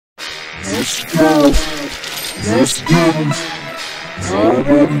Let's go. Let's get 'em. You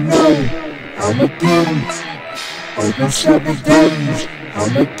already know I'ma get 'em. Open 7 days,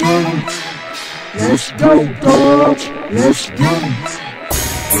 I'ma get 'em. Let's go, dogs. Let's get 'em.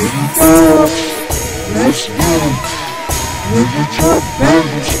 Baby dogs. Let's get 'em. When the truck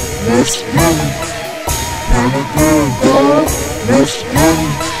bangs, let's get 'em. Time again, dog. Let's get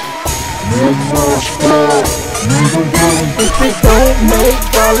 'em. One more squad. If it don't make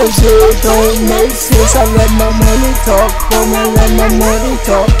dollars, it don't make sense. I let my money talk for me, let my money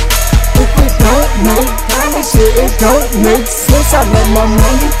talk. If it don't make dollars, it don't make sense. I let my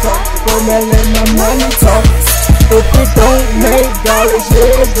money talk for me, let my money talk. If it don't make dollars,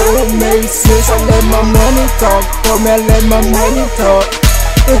 it don't make sense. I let my money talk for me, let my money talk.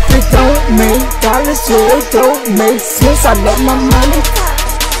 If it don't make dollars, it don't make sense. I let my money talk.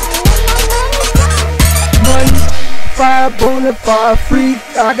 Money, 5 bonafide free,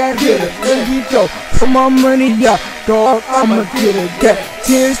 I got hit it. There we go. Put my money up, dog, I'ma get it. Got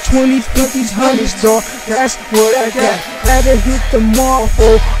 10s, 20s, 50s, 100s, dog. That's what I got. Had to hit the mall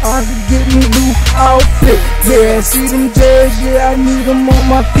for I could get me new outfit. Yeah, see them J's, yeah, I need them on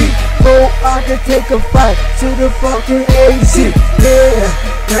my feet. So I could take a fight to the fucking AZ. Yeah,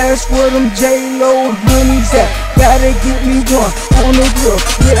 that's where them J-Lo honeys at. Gotta get me one on the grill.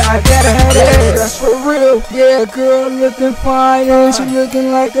 Yeah, I gotta have that. That's for real. Yeah, girl, looking fine and she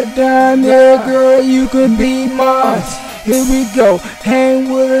looking like a dime. Yeah, girl, you could be mine. Here we go,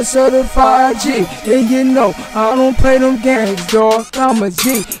 hang with a certified G. And you know, I don't play them games, dog, I'm a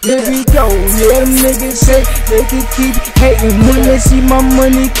G. Here we go, yeah, them niggas say they can keep hating. When they see my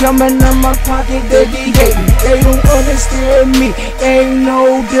money coming out my pocket, they be hating. They don't understand me, ain't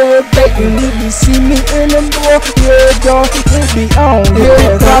no debating. If you see me in the mall, yeah, dog, it be on.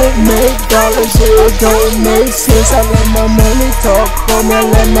 Yeah, don't make dollars, it don't make sense. I let my money talk, for me, I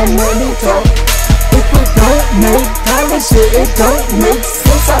let my money talk. If it don't make dollars, it don't make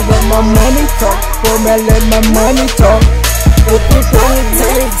sense. I let my money talk, for me, I let my money talk. If it don't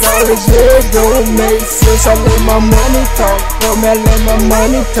make dollars, it don't make sense. I let my money talk, for me, I let my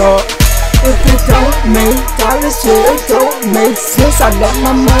money talk. If it don't make dollars, it don't make sense. I let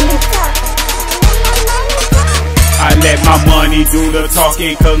my money talk. I let my money do the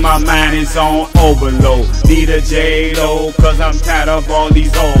talking cause my mind is on overload. Need a J-Lo cause I'm tired of all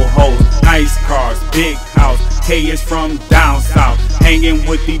these old hoes. Nice cars, big house, K is from down south. Hanging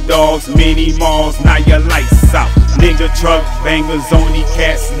with the dogs, mini malls, now your lights out. Nigga truck bangers on these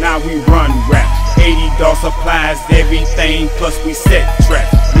cats, now we run rap. $80 supplies, everything, plus we set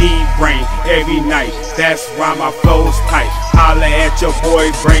traps. Need brain every night, that's why my flow's tight. Holla at your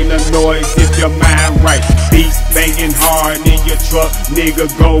boy, bring the noise if your mind right. Beats banging hard in your truck, nigga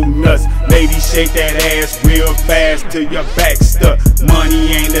go nuts. Lady shake that ass real fast till your back stuck.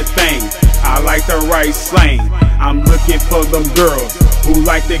 Money ain't a thing, I like the right slang. I'm looking for them girls who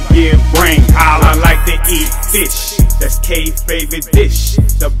like to give brain. I like to eat fish, that's K's favorite dish.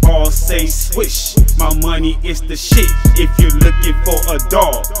 The boss say swish, my money is the shit. If you're looking for a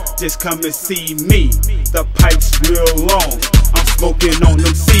dog, just come and see me. The pipe's real long, I'm smoking on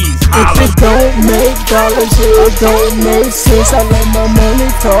them seeds. If it don't make dollars, it don't make sense. I let my money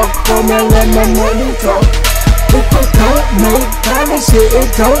talk, for me, I let my money talk. If it don't make dollars, it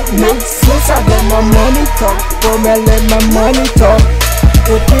don't make sense. I let my money talk, for me, I let my money talk.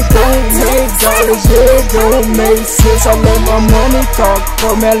 If it don't make dollars, it don't make sense. I let my money talk,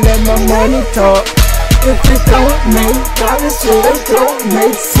 for me, I let my money talk. If it don't make dollars, it don't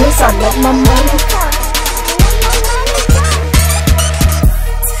make sense. I let my money talk.